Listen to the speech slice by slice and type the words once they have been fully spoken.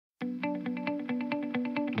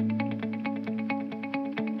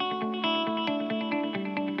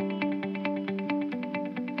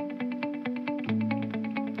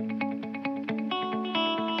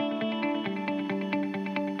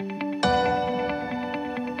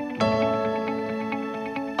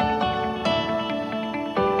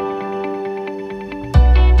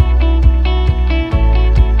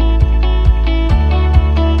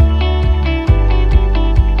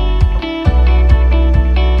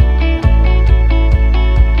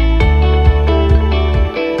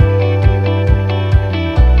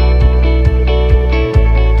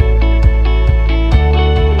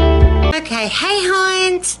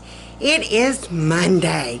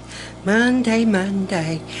Monday.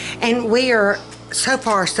 Monday. And we are, so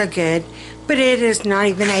far so good, but it is not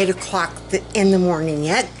even 8 o'clock in the morning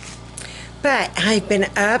yet. But I've been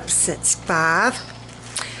up since 5.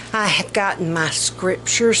 I have gotten my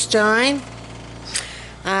scriptures done.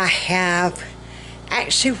 I have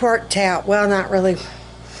actually worked out, well, not really.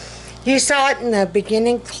 You saw it in the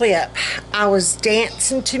beginning clip. I was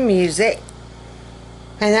dancing to music,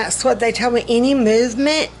 and that's what they told me. Any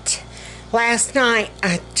movement. Last night,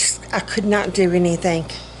 I could not do anything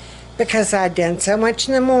because I'd done so much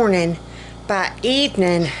in the morning. By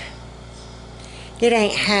evening, it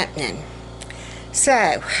ain't happening.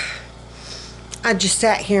 So, I just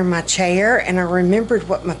sat here in my chair, and I remembered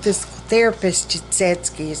what my physical therapist had said.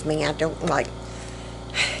 Excuse me, I don't like...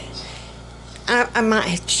 I might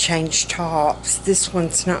have to change tops. This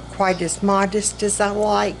one's not quite as modest as I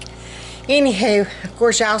like. Anywho, of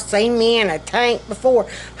course, y'all seen me in a tank before.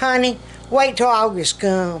 Honey, wait till August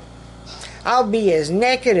comes. I'll be as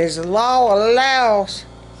naked as the law allows.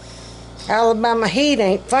 Alabama heat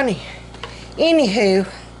ain't funny. Anywho,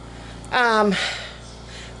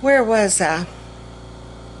 where was I?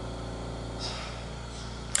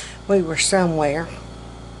 We were somewhere.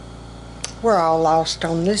 We're all lost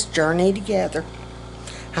on this journey together.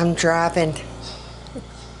 I'm driving.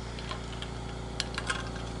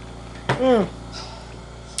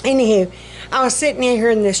 Anywho, I was sitting in here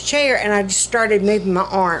in this chair, and I just started moving my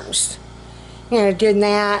arms. You know, doing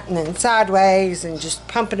that, and then sideways, and just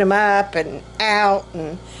pumping them up and out.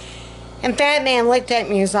 And Fat Man looked at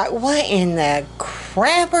me and was like, "What in the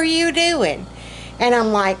crap are you doing?" And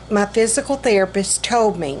I'm like, my physical therapist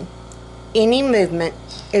told me any movement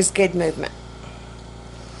is good movement.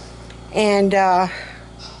 And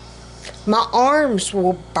my arms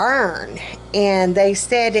will burn, and they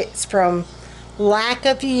said it's from lack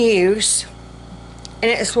of use,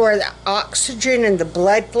 and it's where the oxygen and the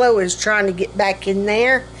blood flow is trying to get back in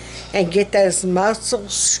there and get those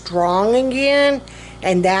muscles strong again,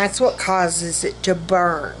 and that's what causes it to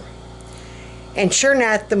burn. And sure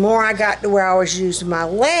enough, the more I got to where I was using my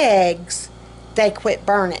legs, they quit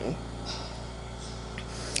burning.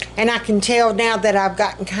 And I can tell now that I've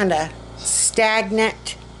gotten kind of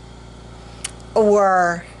stagnant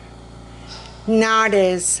or not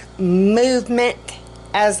as movement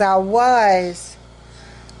as I was.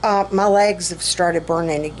 My legs have started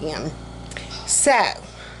burning again. So,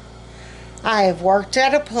 I have worked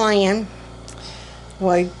out a plan.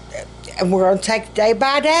 We're going to take it day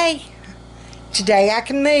by day. Today I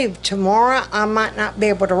can move. Tomorrow I might not be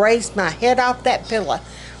able to raise my head off that pillow.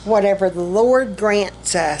 Whatever the Lord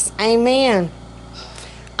grants us. Amen.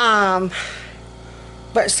 But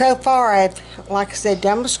so far I've, like I said,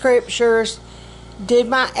 done my scriptures, did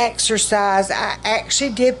my exercise. I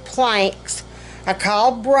actually did planks. I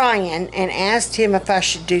called Brian and asked him if I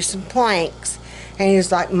should do some planks. And he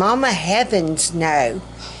was like, "Mama, heavens no."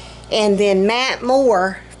 And then Matt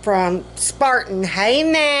Moore from Spartan. Hey,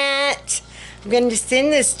 Matt. I'm going to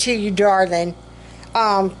send this to you, darling.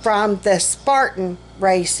 From the Spartan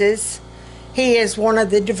races. He is one of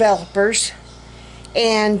the developers.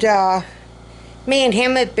 And me and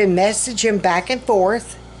him have been messaging back and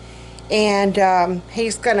forth. And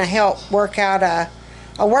he's going to help work out a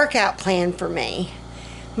workout plan for me.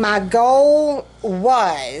 My goal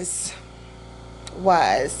was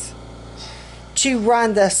to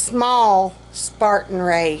run the small Spartan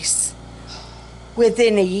race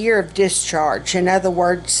within a year of discharge. In other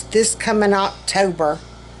words, this coming October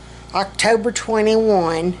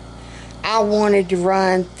 21, I wanted to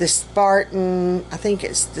run the Spartan, I think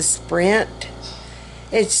it's the sprint.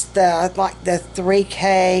 It's the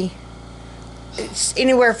 3K. It's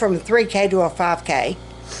anywhere from a 3K to a 5K.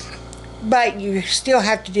 But you still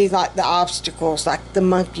have to do like the obstacles, like the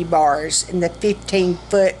monkey bars and the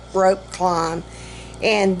 15-foot rope climb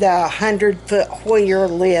and the 100-foot Hoyer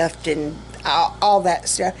lift and all that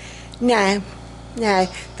stuff. No,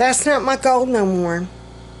 that's not my goal no more.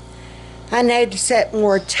 I need to set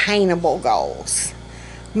more attainable goals.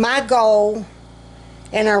 My goal,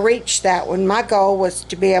 and I reached that one, my goal was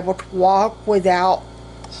to be able to walk without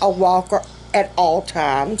a walker at all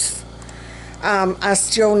times. I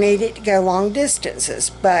still needed to go long distances,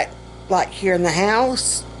 but like here in the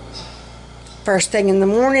house, first thing in the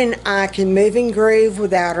morning, I can move and groove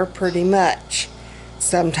without her pretty much.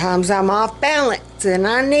 Sometimes I'm off balance and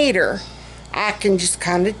I need her. I can just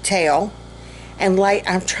kind of tell. And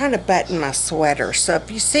I'm trying to button my sweater, so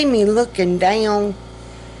if you see me looking down,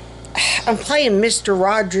 I'm playing Mr.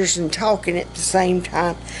 Rogers and talking at the same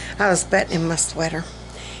time. I was buttoning my sweater.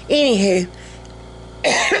 Anywho,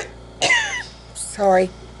 sorry.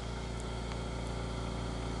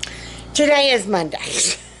 Today is Monday.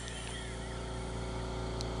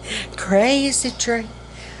 Crazy tree.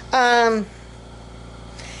 Carol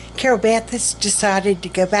Beth has decided to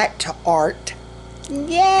go back to art.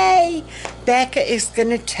 Yay! Becca is going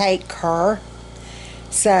to take her.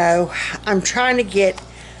 So I'm trying to get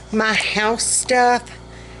my house stuff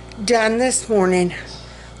done this morning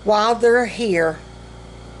while they're here,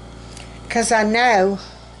 because I know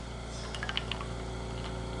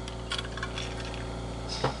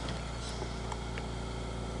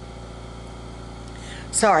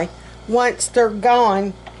once they're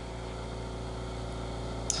gone,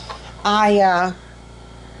 I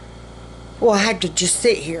will have to just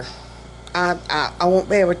sit here. I won't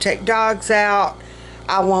be able to take dogs out.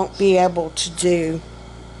 I won't be able to do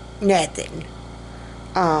nothing.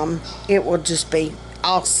 It will just be,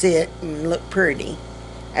 I'll sit and look pretty,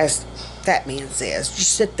 as that man says.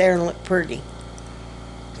 Just sit there and look pretty.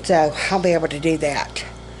 So I'll be able to do that.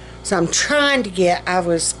 So I'm trying to get, I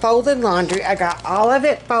was folding laundry. I got all of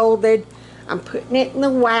it folded. I'm putting it in the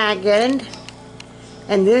wagon.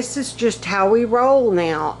 And this is just how we roll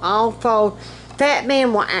now. I'll fold. That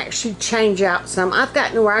man will actually change out some. I've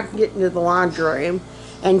gotten to where I can get into the laundry room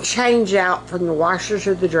and change out from the washer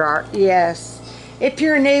to the dryer. Yes. If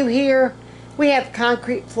you're new here, we have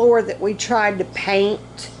concrete floor that we tried to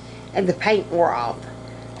paint, and the paint wore off.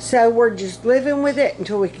 So we're just living with it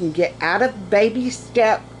until we can get out of baby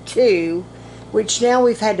step 2, which now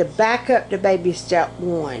we've had to back up to baby step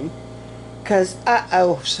 1. Because,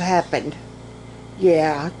 what's happened?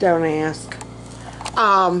 Yeah, don't ask.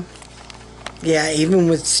 Yeah, even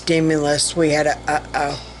with stimulus, we had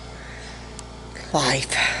a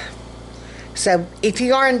life. So, if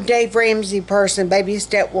you are a Dave Ramsey person, baby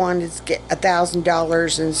step 1 is get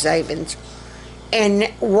 $1,000 in savings.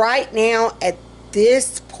 And right now, at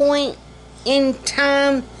this point in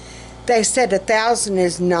time, they said 1,000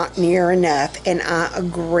 is not near enough, and I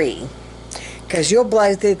agree. Because you'll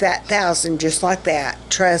blow through that 1,000 just like that.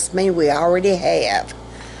 Trust me, we already have.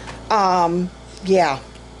 Yeah.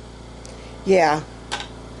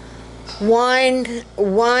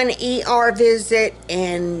 One ER visit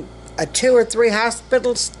and a 2 or 3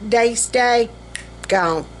 hospital day stay,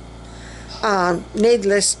 gone.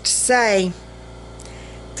 Needless to say,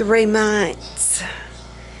 3 months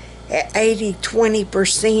at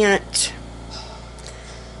 80-20%.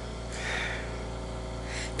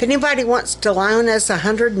 If anybody wants to loan us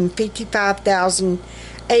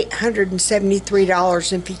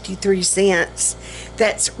 $155,873.53,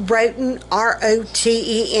 that's Roten,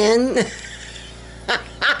 R-O-T-E-N,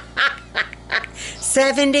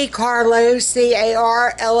 70 Carlo,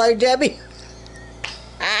 C-A-R-L-O-W.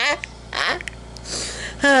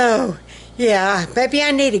 Oh, yeah, maybe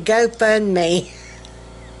I need a GoFundMe.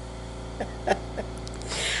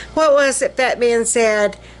 What was it that man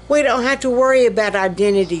said? We don't have to worry about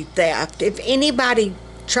identity theft. If anybody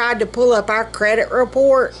tried to pull up our credit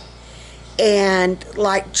report and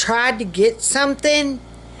like tried to get something,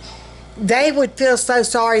 they would feel so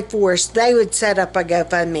sorry for us. They would set up a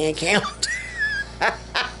GoFundMe account.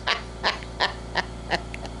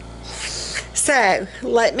 So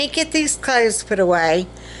let me get these clothes put away.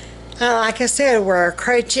 Like I said, we're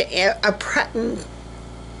approaching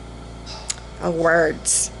my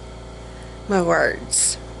words.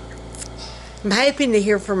 I'm hoping to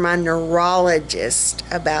hear from my neurologist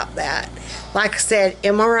about that. Like I said,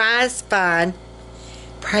 MRI is fine.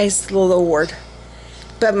 Praise the Lord.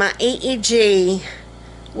 But my EEG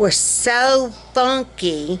was so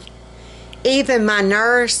funky, even my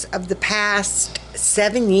nurse of the past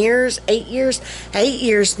 8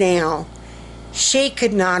 years now, she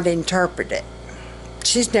could not interpret it.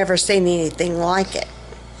 She's never seen anything like it.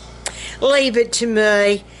 Leave it to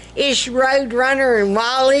me. It's Roadrunner and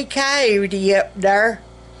Wile E. Coyote up there.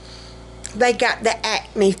 They got the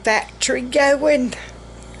Acme factory going.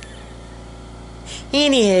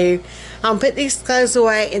 Anywho, I'll put these clothes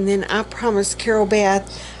away, and then I promised Carol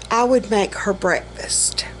Beth I would make her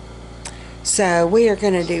breakfast. So we are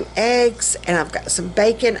going to do eggs, and I've got some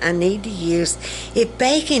bacon I need to use. If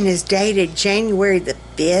bacon is dated January the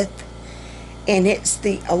 5th, and it's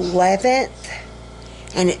the 11th,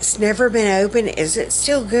 and it's never been opened, is it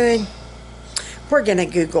still good? We're going to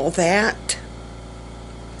Google that.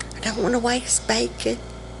 I don't want to waste bacon.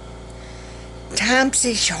 Times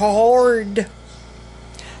is hard.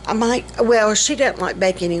 I might, well, she doesn't like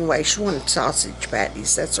bacon anyway. She wanted sausage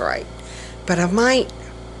patties, that's right. But I might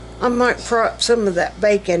fry up some of that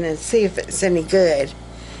bacon and see if it's any good.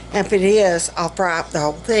 And if it is, I'll fry up the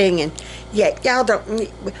whole thing. And yeah, y'all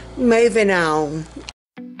don't, moving on.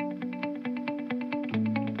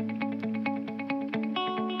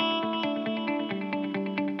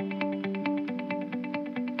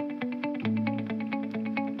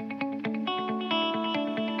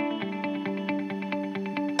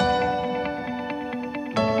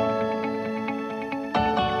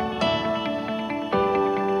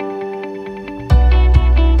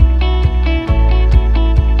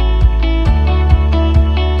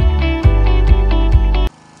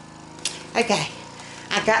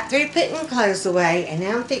 I got through putting clothes away, and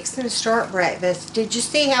now I'm fixing to start breakfast. Did you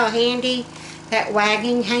see how handy that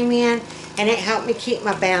wagon came in? And it helped me keep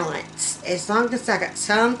my balance. As long as I got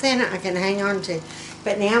something I can hang on to.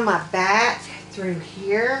 But now my back through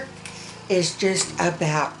here is just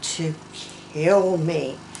about to kill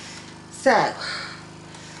me. So,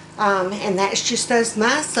 and that's just those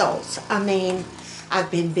muscles. I mean,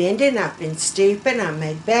 I've been bending, I've been stooping, I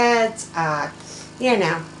made beds, you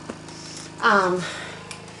know.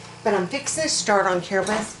 But I'm fixing to start on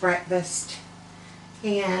Carolyn's breakfast.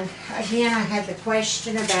 And again, I had the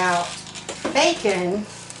question about bacon.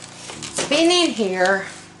 It's been in here.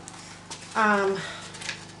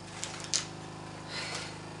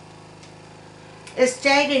 It's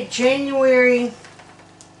dated January.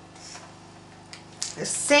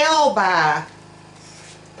 Sell by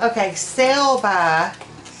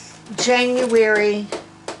January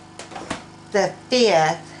the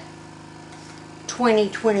 5th,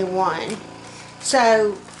 2021.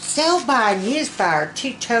 So, sell by and use by are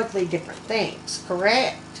two totally different things,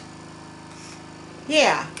 correct?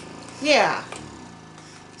 Yeah.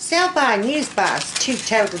 Sell by and use by is two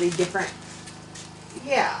totally different.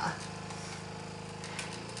 Yeah.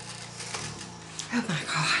 Oh my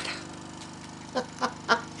God.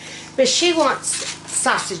 But she wants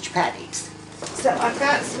sausage patties. So I've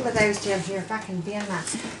got some of those down here. If I can bend my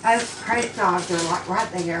credit dogs, they're like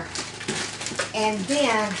right there. And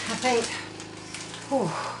then I think,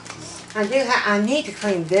 I need to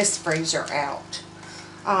clean this freezer out.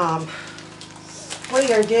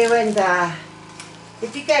 We are doing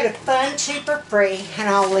if you go to Fun Cheaper Free, and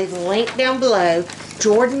I'll leave a link down below,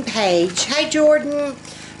 Jordan Page. Hey Jordan,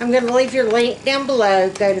 I'm going to leave your link down below.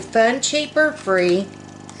 Go to Fun Cheaper Free,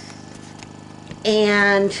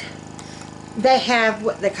 and they have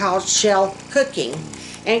what they call shelf cooking,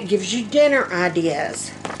 and it gives you dinner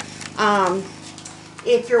ideas.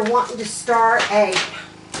 If you're wanting to start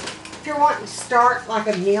like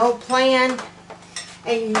a meal plan,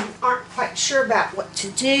 and you aren't quite sure about what to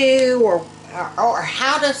do or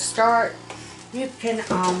how to start, you can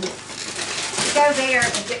go there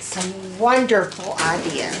and get some wonderful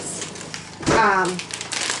ideas.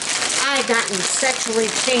 I had gotten such a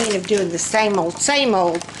routine of doing the same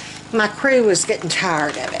old. My crew was getting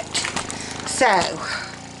tired of it. So,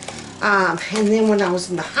 and then when I was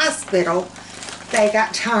in the hospital, they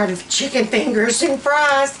got tired of chicken fingers and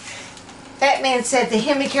fries. That man said the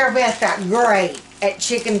him and Carol Beth got great at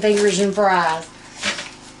chicken fingers and fries.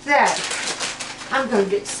 So, I'm going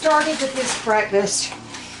to get started with this breakfast,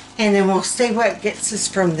 and then we'll see what gets us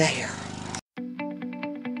from there.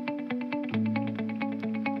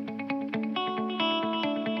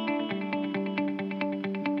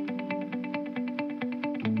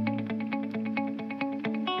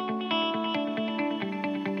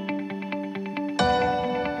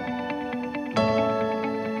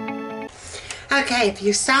 Okay, if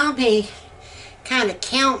you saw me kind of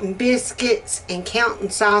counting biscuits and counting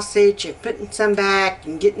sausage and putting some back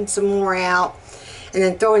and getting some more out and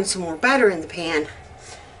then throwing some more butter in the pan,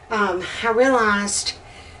 I realized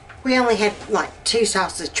we only had like 2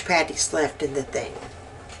 sausage patties left in the thing.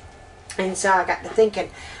 And so I got to thinking,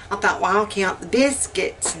 I thought, well, I'll count the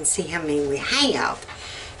biscuits and see how many we have.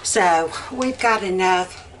 So we've got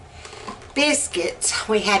enough biscuits.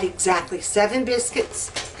 We had exactly 7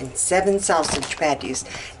 biscuits and 7 sausage patties.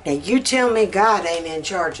 Now you tell me God ain't in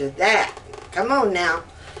charge of that. Come on now.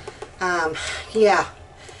 Yeah.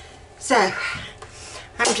 So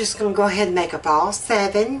I'm just going to go ahead and make up all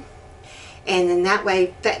 7. And then that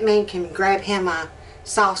way that man can grab him a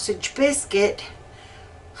sausage biscuit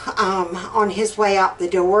on his way out the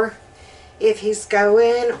door if he's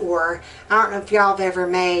going. Or I don't know if y'all have ever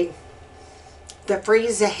made the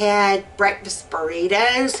freeze-ahead breakfast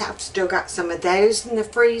burritos. I've still got some of those in the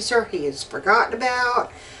freezer he has forgotten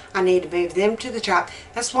about. I need to move them to the top.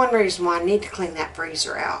 That's one reason why I need to clean that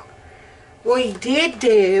freezer out. We did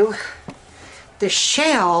do the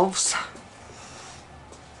shelves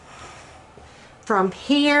from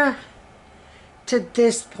here to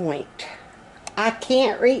this point. I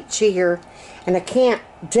can't reach here, and I can't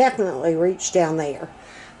definitely reach down there.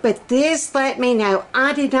 But this let me know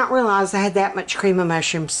I did not realize I had that much cream of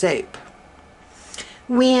mushroom soup.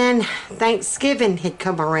 When Thanksgiving had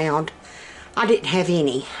come around, I didn't have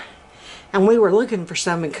any. And we were looking for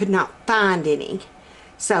some and could not find any.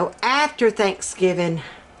 So after Thanksgiving,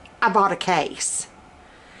 I bought a case.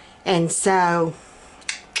 And so,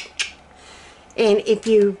 and if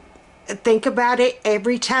you think about it,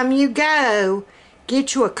 every time you go,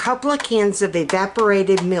 get you a couple of cans of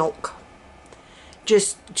evaporated milk.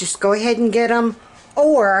 Just go ahead and get them.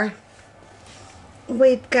 Or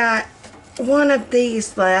we've got one of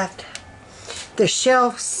these left, the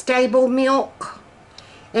shelf stable milk,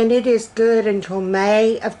 and it is good until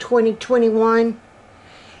May of 2021.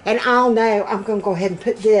 And I'll know, I'm going to go ahead and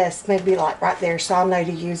put this maybe like right there so I'll know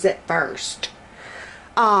to use it first.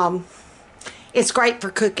 It's great for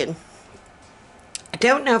cooking. I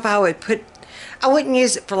don't know if I wouldn't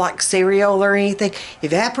use it for like cereal or anything.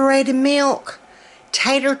 Evaporated milk.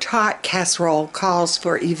 Tater tot casserole calls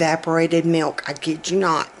for evaporated milk. I kid you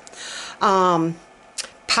not.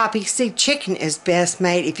 Poppy seed chicken is best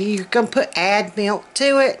made if you're going to add milk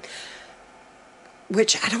to it.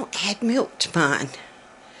 Which I don't add milk to mine.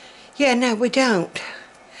 Yeah, no, we don't.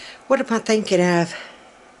 What am I thinking of?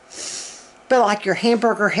 But like your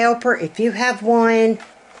hamburger helper, if you have one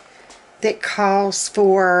that calls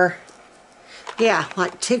for, yeah,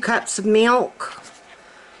 like 2 cups of milk,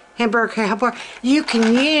 hamburger helper, you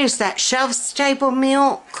can use that shelf-stable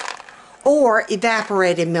milk or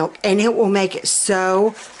evaporated milk, and it will make it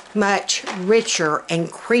so much richer and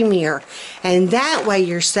creamier. And that way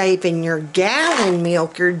you're saving your gallon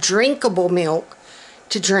milk, your drinkable milk,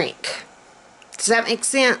 to drink. Does that make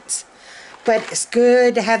sense? But it's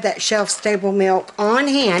good to have that shelf-stable milk on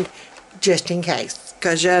hand just in case,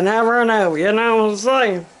 because you never know, you know what I'm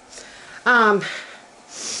saying?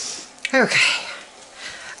 Okay.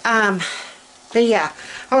 But yeah,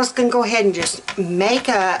 I was going to go ahead and just make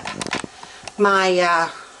up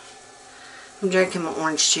my, I'm drinking my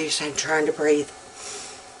orange juice and trying to breathe.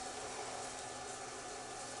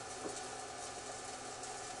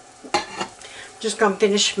 Just going to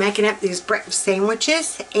finish making up these breakfast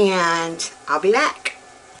sandwiches and I'll be back.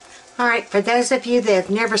 Alright, for those of you that have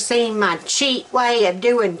never seen my cheat way of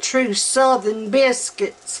doing true southern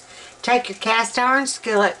biscuits, take your cast iron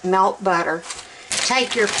skillet, melt butter.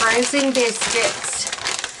 Take your frozen biscuits.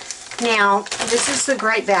 Now, this is a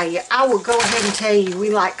great value. I will go ahead and tell you, we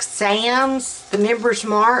like Sam's, the Member's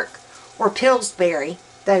Mark, or Pillsbury.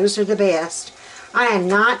 Those are the best. I am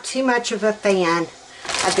not too much of a fan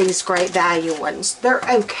of these great value ones. They're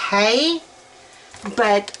okay,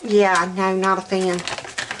 but yeah, no, not a fan.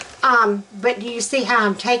 But do you see how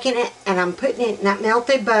I'm taking it and I'm putting it in that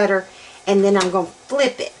melted butter and then I'm going to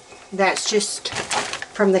flip it. That's just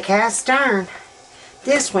from the cast iron.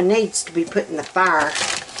 This one needs to be put in the fire.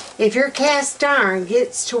 If your cast iron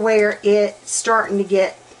gets to where it's starting to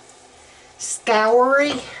get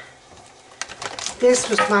scoury, this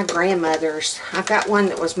was my grandmother's. I've got one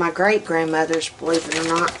that was my great-grandmother's, believe it or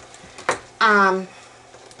not.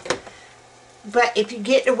 But if you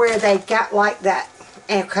get to where they got like that,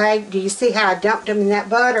 okay, do you see how I dumped them in that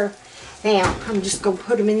butter? Now, I'm just going to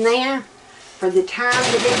put them in there for the time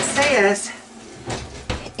that it says.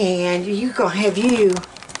 And you're going to have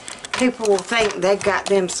people will think they got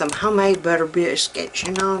them some homemade butter biscuits,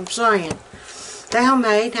 you know what I'm saying? They're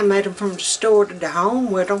homemade. I made them from the store to the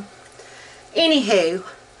home with them. Anywho,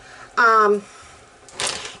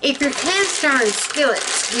 if your cast iron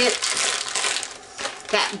skillets get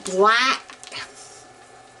that black,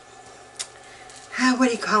 what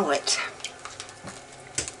do you call it?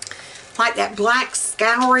 Like that black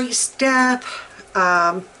scoury stuff,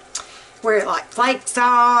 where it like flakes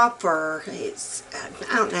off, or it's,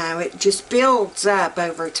 I don't know, it just builds up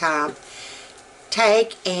over time.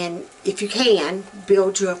 Take, and if you can,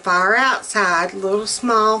 build you a fire outside, a little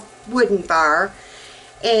small wooden fire,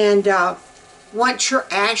 and once your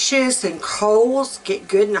ashes and coals get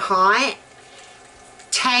good and hot,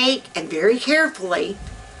 take and very carefully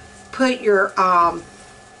put your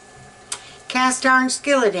cast iron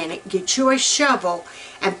skillet in it, get you a shovel,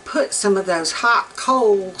 and put some of those hot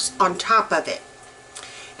coals on top of it.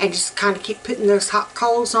 And just kind of keep putting those hot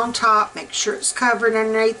coals on top, make sure it's covered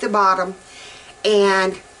underneath the bottom,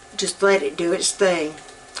 and just let it do its thing.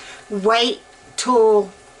 Wait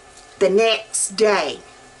till the next day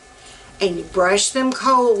and you brush them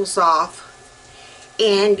coals off,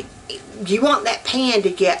 and you want that pan to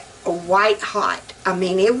get white hot. I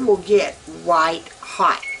mean, it will get white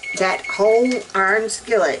hot. That whole iron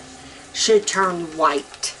skillet should turn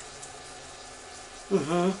white.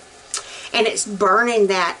 And it's burning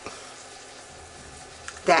that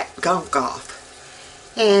gunk off.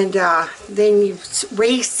 And then you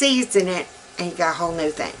re-season it and you got a whole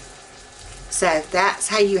new thing. So that's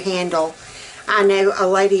how you handle. I know a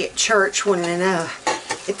lady at church wanted to know,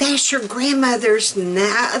 if that's your grandmother's and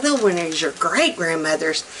the other one is your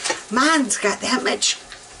great-grandmother's, mine's got that much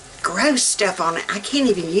gross stuff on it, I can't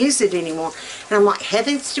even use it anymore. And I'm like,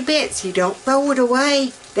 heavens to bits, you don't throw it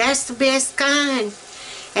away. That's the best kind.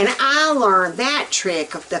 And I learned that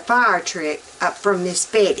trick of the fire trick up from Miss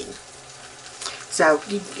Betty. So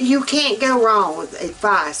you can't go wrong with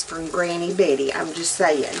advice from Granny Betty, I'm just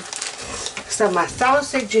saying. So my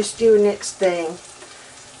sausage is doing its thing.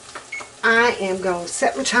 I am going to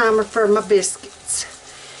set my timer for my biscuits.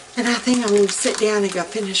 And I think I'm going to sit down and go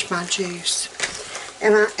finish my juice.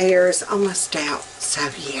 And my air is almost out. So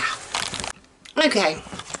yeah. Okay.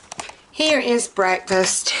 Here is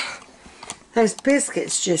breakfast. Those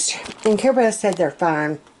biscuits just, and Carol said they're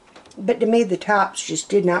fine. But to me the tops just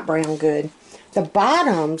did not brown good. The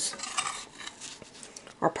bottoms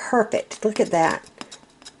are perfect. Look at that.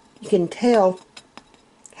 You can tell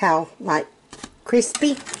how like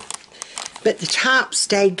crispy. But the top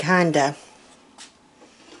stayed kinda.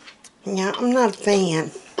 Yeah, I'm not a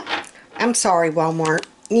fan. I'm sorry, Walmart.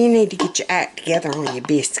 You need to get your act together on your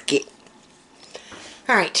biscuit.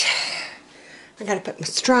 Alright. I gotta put my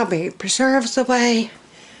strawberry preserves away.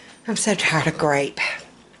 I'm so tired of grape.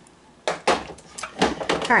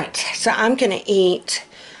 Alright, so I'm gonna eat.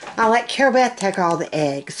 I'll let Carol Beth take all the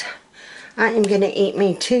eggs. I am gonna eat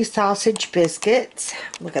me 2 sausage biscuits.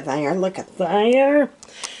 Look at there, look at there.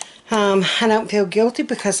 I don't feel guilty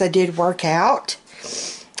because I did work out.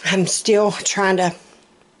 I'm still trying to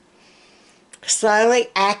slowly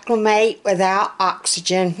acclimate without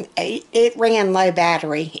oxygen. It ran low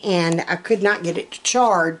battery and I could not get it to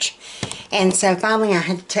charge. And so finally I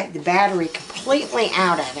had to take the battery completely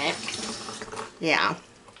out of it. Yeah.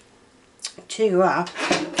 To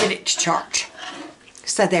get it to charge.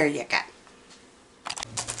 So there you go.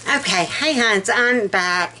 Okay, hey hunts, I'm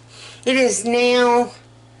back. It is now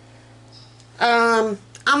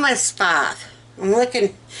almost 5. I'm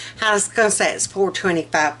looking, I was going to say it's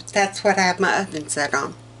 4:25, but that's what I have my oven set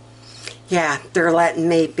on. Yeah, they're letting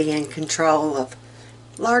me be in control of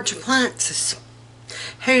large appliances.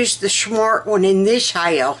 Who's the smart one in this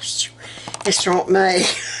house? It's not me.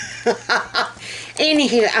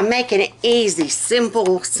 Anywho, I'm making it easy,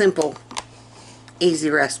 simple, easy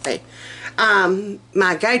recipe.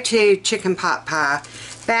 My go-to chicken pot pie.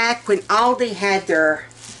 Back when Aldi had their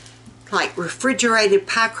like refrigerated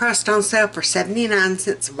pie crust on sale for 79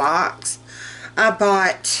 cents a box, I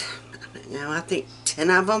bought, I don't know, I think 10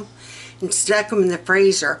 of them and stuck them in the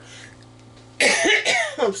freezer.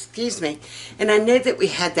 Oh, excuse me. And I knew that we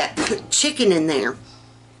had that cooked chicken in there.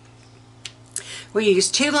 We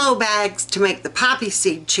used 2 little bags to make the poppy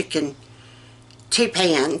seed chicken, 2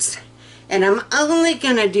 pans. And I'm only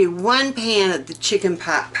going to do 1 pan of the chicken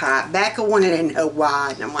pot pie. Back I wanted to know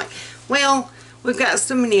why. And I'm like, well, we've got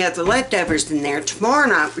so many other leftovers in there. Tomorrow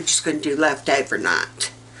night we're just going to do leftover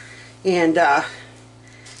night. And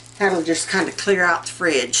that'll just kind of clear out the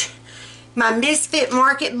fridge. My Misfit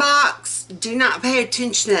Market box, do not pay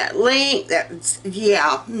attention to that link. That's,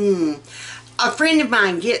 yeah. A friend of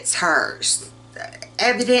mine gets hers.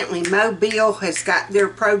 Evidently Mobile has got their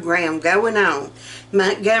program going on.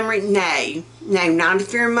 Montgomery, no, not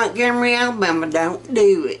if you're in Montgomery, Alabama, don't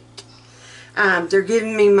do it. They're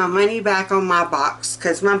giving me my money back on my box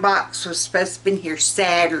because my box was supposed to be here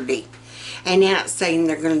Saturday. And now it's saying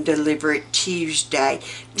they're going to deliver it Tuesday.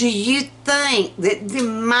 Do you think that the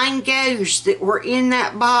mangoes that were in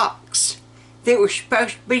that box that were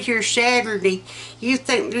supposed to be here Saturday, you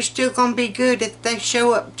think they're still going to be good if they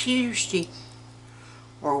show up Tuesday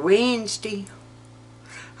or Wednesday?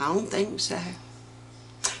 I don't think so.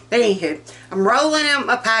 But anywho, I'm rolling out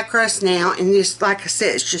my pie crust now, and just like I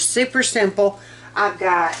said, it's just super simple. I've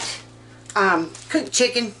got cooked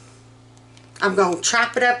chicken. I'm going to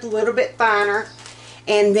chop it up a little bit finer,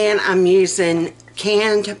 and then I'm using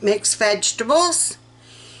canned mixed vegetables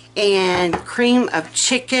and cream of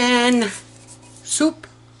chicken soup.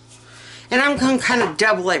 And I'm going to kind of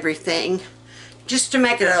double everything just to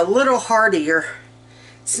make it a little heartier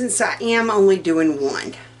since I am only doing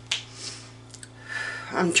 1.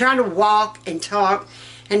 I'm trying to walk and talk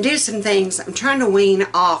and do some things. I'm trying to wean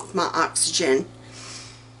off my oxygen.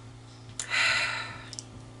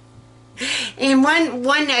 And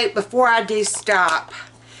one note before I do stop.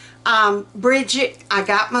 Bridget, I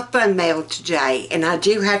got my fun mail today, and I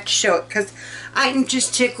do have to show it because I am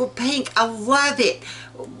just tickled pink. I love it.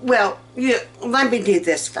 Well, let me do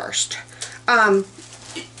this first.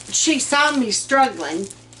 She saw me struggling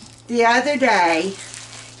the other day.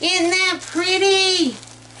 Isn't that pretty?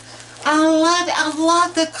 I love it. I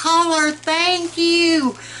love the color. Thank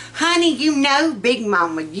you. Honey, you know Big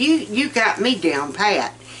Mama. You got me down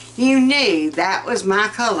pat. You knew that was my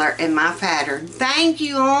color and my pattern. Thank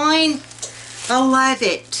you, Owen. I love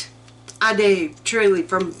it. I do, truly,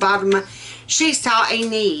 from the bottom of... She saw a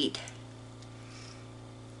need.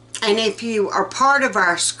 And if you are part of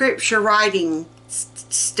our scripture writing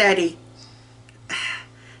study,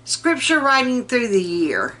 scripture writing through the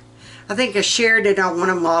year, I think I shared it on one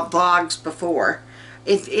of my blogs before.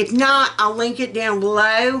 If not, I'll link it down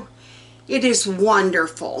below. It is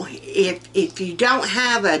wonderful. If you don't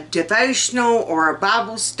have a devotional or a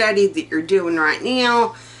Bible study that you're doing right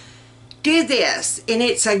now, do this. And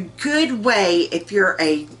it's a good way if you're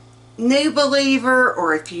a new believer,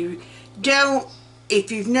 or if you've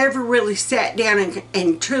never really sat down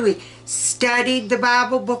and truly studied the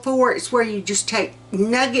Bible before. It's where you just take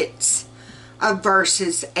nuggets of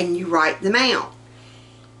verses and you write them out.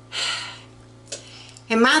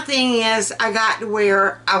 And my thing is, I got to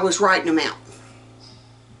where I was writing them out.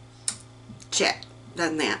 Check,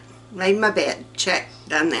 done that. Made my bed, check,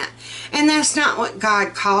 done that. And that's not what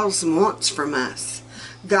God calls and wants from us.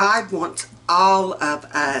 God wants all of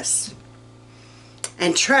us.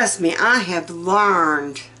 And trust me, I have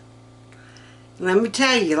learned. Let me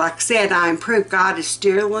tell you, like I said, I improved. God is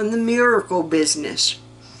still in the miracle business.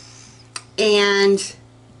 And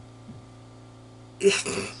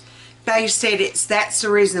they said that's the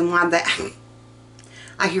reason why that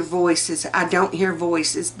I hear voices. I don't hear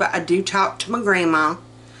voices, but I do talk to my grandma,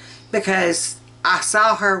 because I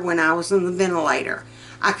saw her when I was on the ventilator.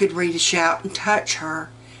 I could reach out and touch her.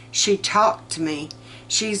 She talked to me.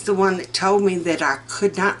 She's the one that told me that I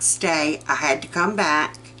could not stay. I had to come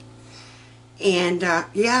back. And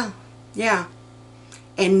yeah.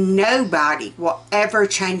 And nobody will ever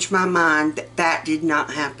change my mind that that did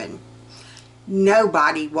not happen.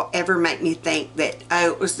 Nobody will ever make me think that,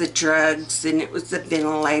 oh, it was the drugs and it was the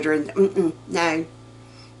ventilator. And no,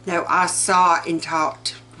 I saw and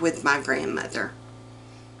talked with my grandmother.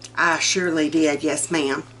 I surely did. Yes,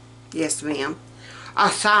 ma'am. Yes, ma'am. I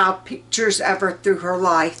saw pictures of her through her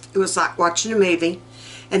life. It was like watching a movie.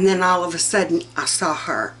 And then all of a sudden, I saw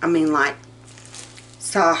her. I mean, like,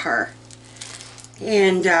 saw her.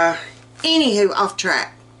 And, anywho, off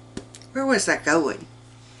track. Where was I going?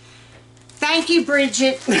 Thank you,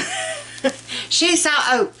 Bridget. She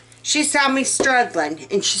saw me struggling,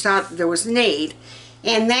 and she saw that there was need.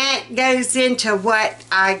 And that goes into what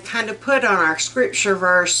I kind of put on our scripture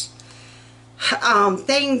verse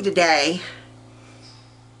thing today.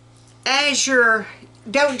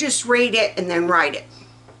 Don't just read it and then write it.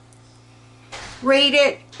 Read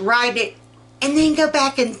it, write it, and then go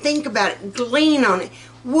back and think about it. Glean on it.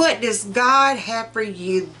 What does God have for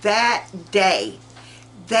you that day?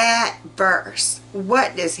 That verse.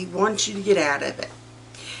 What does He want you to get out of it?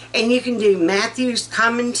 And you can do Matthew's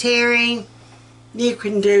commentary. You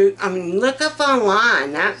can do, look up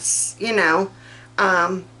online. That's,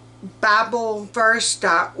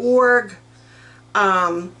 BibleVerse.org.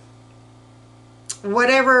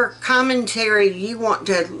 Whatever commentary you want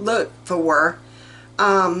to look for.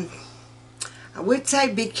 I would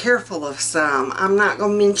say be careful of some. I'm not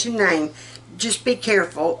going to mention names. Just be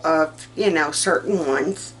careful of, certain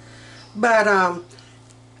ones. But,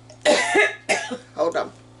 hold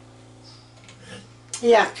on.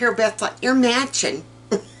 Yeah, Carol Beth's like, you're matching.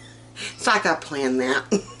 It's like I planned that.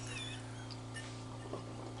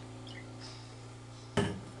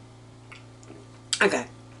 Okay,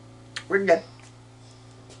 we're good.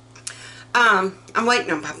 I'm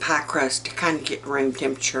waiting on my pie crust to kind of get room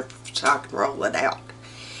temperature so I can roll it out.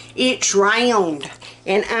 It's round,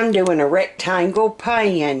 and I'm doing a rectangle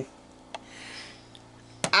pan.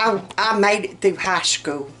 I made it through high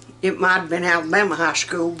school. It might have been Alabama high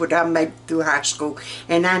school, but I made it through high school.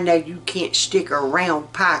 And I know you can't stick a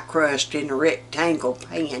round pie crust in a rectangle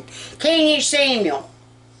pan. Can you, Samuel?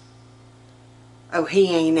 Oh,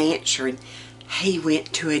 he ain't answering. He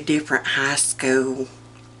went to a different high school.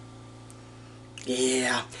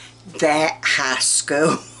 Yeah, that high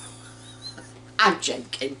school. I'm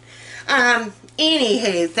joking.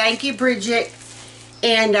 Anywho, thank you, Bridget.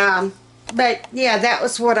 And, but yeah, that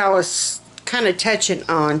was what I was kind of touching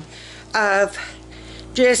on, of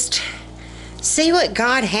just see what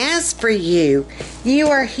God has for you. You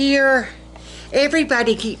are here.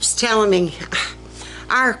 Everybody keeps telling me.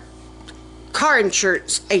 Our car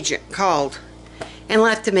insurance agent called and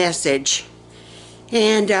left a message,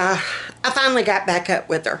 and I finally got back up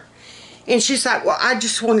with her, and she's like, well, I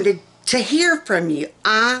just wanted to hear from you.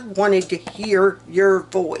 I wanted to hear your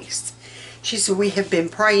voice. She said, we have been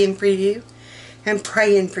praying for you and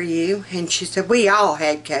praying for you. And she said, we all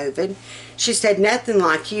had COVID. She said, nothing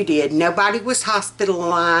like you did. Nobody was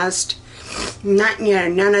hospitalized.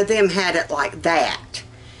 None of them had it like that.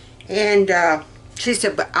 And she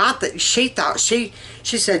said, but she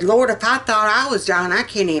said, Lord, if I thought I was dying, I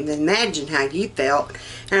can't even imagine how you felt.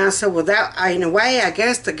 And I said, well, that, in a way, I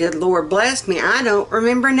guess the good Lord blessed me. I don't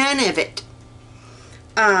remember none of it.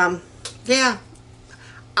 Yeah.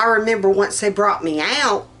 I remember once they brought me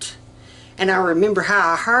out, and I remember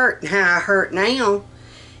how I hurt and how I hurt now.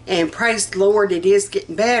 And praise the Lord, it is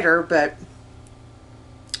getting better, but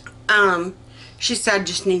she said, I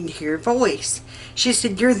just need to hear your voice. She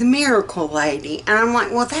said, you're the miracle lady. And I'm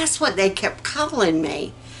like, well, that's what they kept calling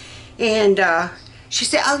me. And she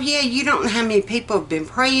said, oh yeah, you don't know how many people have been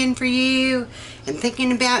praying for you and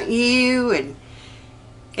thinking about you. And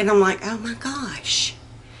I'm like, oh my gosh.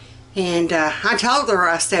 And I told her,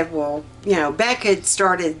 I said, well, you know, Becca had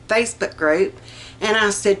started a Facebook group. And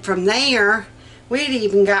I said, from there, we'd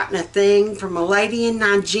even gotten a thing from a lady in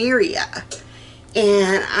Nigeria.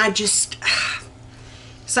 And I just,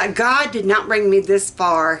 it's like God did not bring me this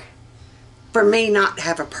far for me not to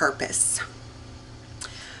have a purpose.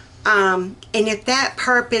 And if that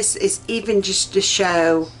purpose is even just to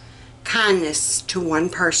show kindness to one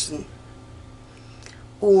person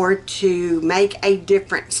or to make a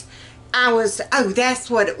difference. Oh, that's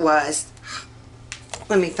what it was.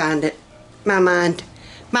 Let me find it. My mind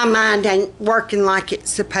ain't working like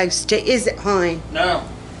it's supposed to, is it, hon? No.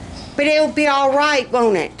 But it'll be all right,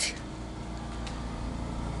 won't it?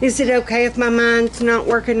 Is it okay if my mind's not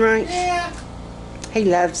working right? Yeah. He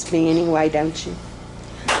loves me anyway, don't you?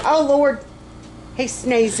 Oh, Lord. He's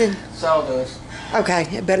sneezing. Sawdust. Okay,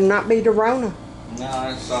 it better not be the Rona. No,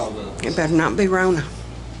 it's sawdust. It better not be Rona.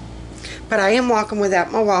 But I am walking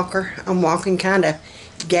without my walker. I'm walking kind of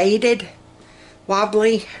gated,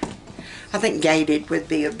 wobbly. I think gated would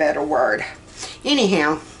be a better word.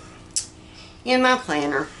 Anyhow, in my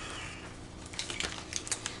planner,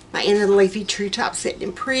 my end of the leafy treetop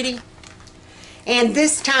sitting pretty. And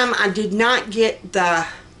this time I did not get the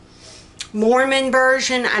Mormon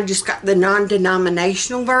version. I just got the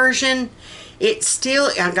non-denominational version. It's still,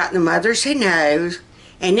 I got the Mothers Who Knows,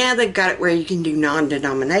 and now they've got it where you can do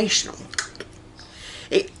non-denominational.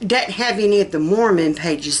 It doesn't have any of the Mormon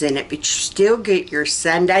pages in it, but you still get your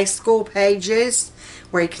Sunday school pages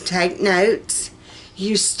where you can take notes.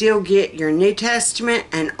 You still get your New Testament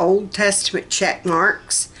and Old Testament check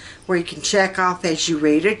marks where you can check off as you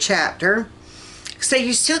read a chapter. So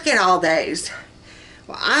you still get all those.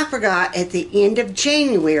 Well, I forgot at the end of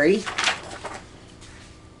January,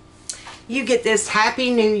 you get this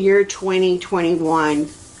Happy New Year 2021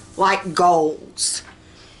 like goals.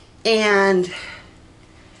 And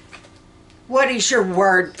what is your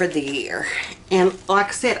word for the year? And like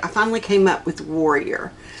I said, I finally came up with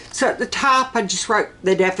warrior. So at the top, I just wrote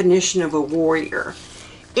the definition of a warrior.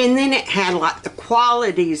 And then it had like the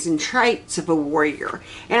qualities and traits of a warrior.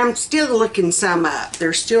 And I'm still looking some up.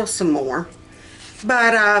 There's still some more.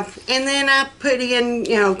 But, and then I put in,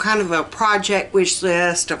 you know, kind of a project wish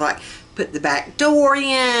list of like, put the back door in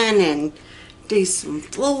and do some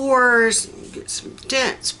floors, and get some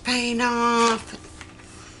dents paint off.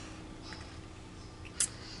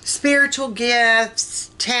 Spiritual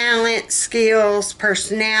gifts, talent, skills,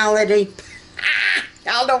 personality.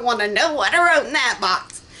 Y'all don't want to know what I wrote in that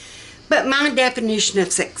box. But my definition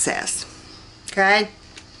of success. Okay?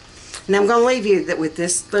 And I'm going to leave you with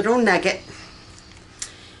this little nugget.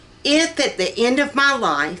 If at the end of my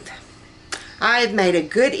life I have made a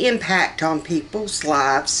good impact on people's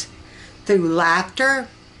lives through laughter,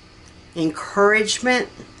 encouragement,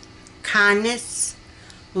 kindness,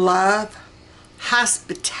 love,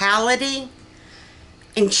 hospitality,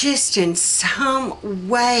 and just in some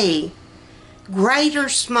way, great or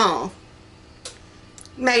small,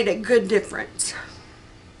 made a good difference.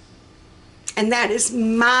 And that is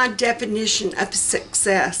my definition of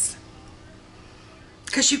success.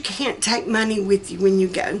 Because you can't take money with you when you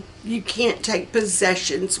go. You can't take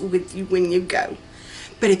possessions with you when you go.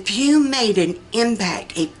 But if you made an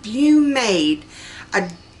impact, if you made a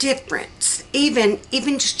difference, even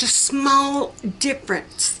just a small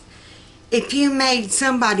difference, if you made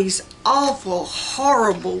somebody's awful,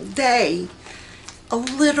 horrible day a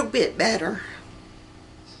little bit better,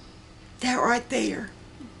 that right there,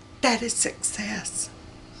 that is success.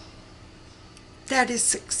 That is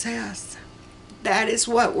success. That is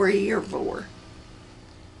what we're here for.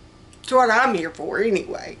 It's what I'm here for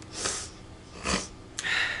anyway.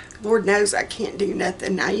 Lord knows I can't do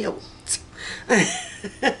nothing else.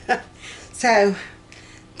 So,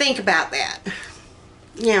 think about that.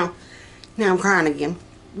 You know, now I'm crying again.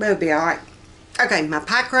 But it'll be alright. Okay, my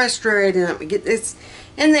pie crust ready. Let me get this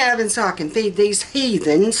in the oven so I can feed these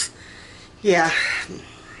heathens. Yeah.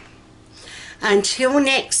 Until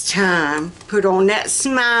next time, put on that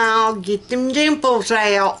smile, get them dimples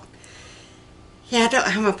out. Yeah, I don't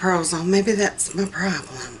have my pearls on. Maybe that's my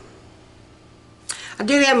problem. I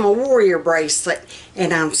do have my warrior bracelet,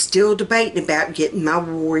 and I'm still debating about getting my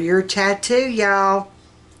warrior tattoo, y'all.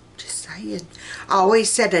 Just saying. I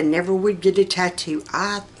always said I never would get a tattoo.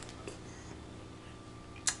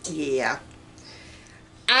 Yeah.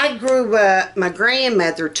 I grew up, my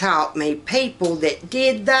grandmother taught me people that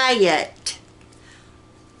did that.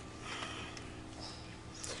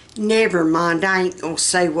 Never mind, I ain't gonna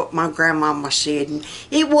say what my grandmama said. And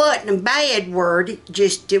it wasn't a bad word,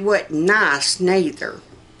 it wasn't nice neither.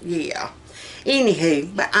 Yeah.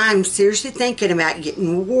 Anywho, but I'm seriously thinking about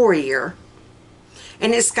getting Warrior.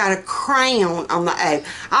 And it's got a crown on the O.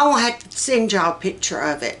 I will have to send y'all a picture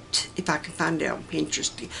of it if I can find it on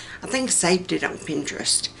Pinterest. I think I saved it on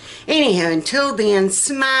Pinterest. Anyhow, until then,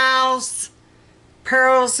 smiles,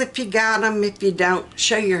 pearls if you got them. If you don't,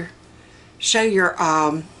 show your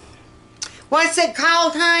what's it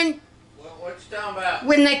called, hon? What you talking about?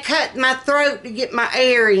 When they cut my throat to get my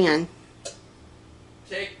air in.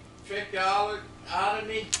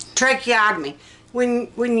 Tracheotomy? Tracheotomy. When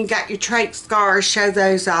you got your trach scars, show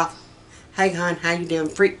those off. Hey, hon, how you doing?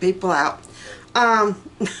 Freak people out. I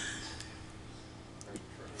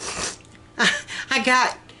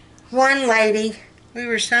got one lady, we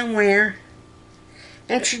were somewhere,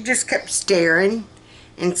 and she just kept staring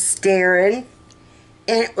and staring.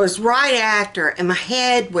 And it was right after, and my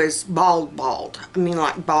head was bald. I mean,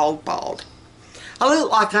 like bald. I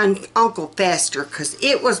looked like Uncle Fester, because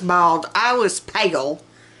it was bald. I was pale.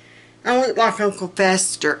 I looked like Uncle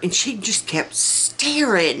Fester, and she just kept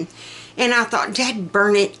staring. And I thought, Dad,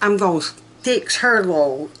 burn it. I'm going to fix her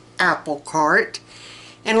little apple cart.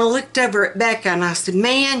 And I looked over at Becca, and I said,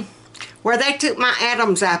 man, where they took my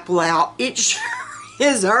Adam's apple out, it sure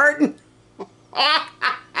is hurting.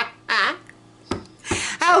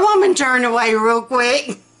 A woman turned away real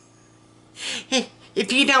quick.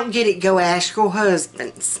 If you don't get it, go ask your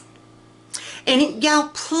husbands. And y'all,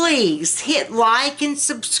 please hit like and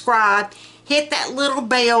subscribe. Hit that little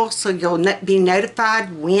bell so you'll be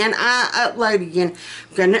notified when I upload again.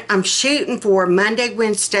 I'm shooting for Monday,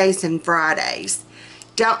 Wednesdays, and Fridays.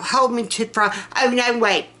 Don't hold me to Friday. Oh, no,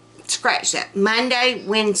 wait. Scratch that. Monday,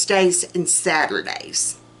 Wednesdays, and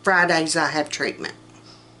Saturdays. Fridays, I have treatment.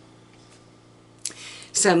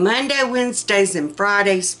 So Monday, Wednesdays, and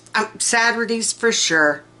Fridays, Saturdays for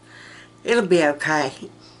sure. It'll be okay.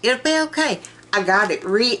 It'll be okay. I got it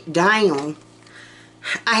written down.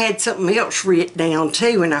 I had something else written down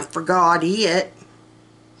too, and I forgot it.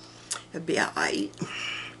 It'll be alright.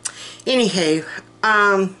 Anywho,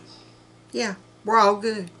 yeah, we're all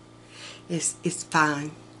good. It's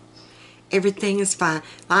fine. Everything is fine.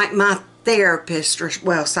 Like my therapist, or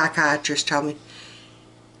well, psychiatrist told me,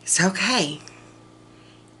 it's okay.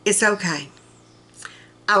 It's okay.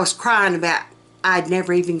 I was crying about I'd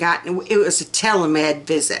never even gotten, it was a telemed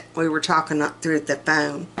visit. We were talking up through the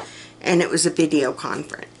phone, and it was a video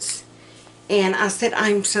conference. And I said,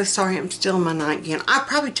 I'm so sorry, I'm still in my nightgown. I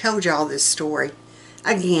probably told y'all this story.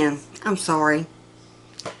 Again, I'm sorry.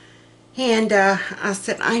 And I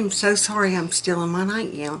said, I'm so sorry, I'm still in my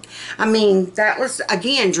nightgown. I mean, that was,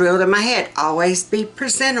 again, drilled in my head. Always be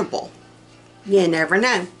presentable. You never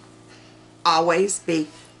know. Always be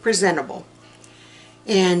presentable.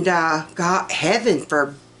 And God, heaven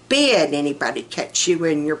forbid anybody catch you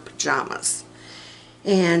in your pajamas.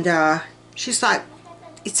 And she's like,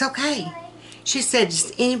 it's okay. She said,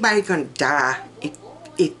 is anybody going to die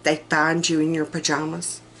if they find you in your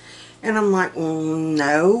pajamas? And I'm like, well,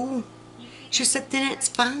 no. She said, then it's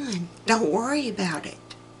fine. Don't worry about it.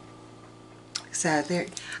 So there,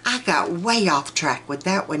 I got way off track with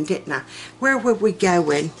that one, didn't I? Where were we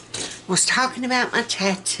going? I was talking about my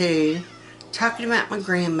tattoo. Talking about my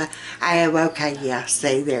grandma. Oh, okay, yeah,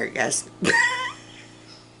 see, there it goes.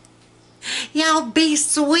 Y'all be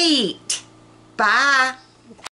sweet. Bye.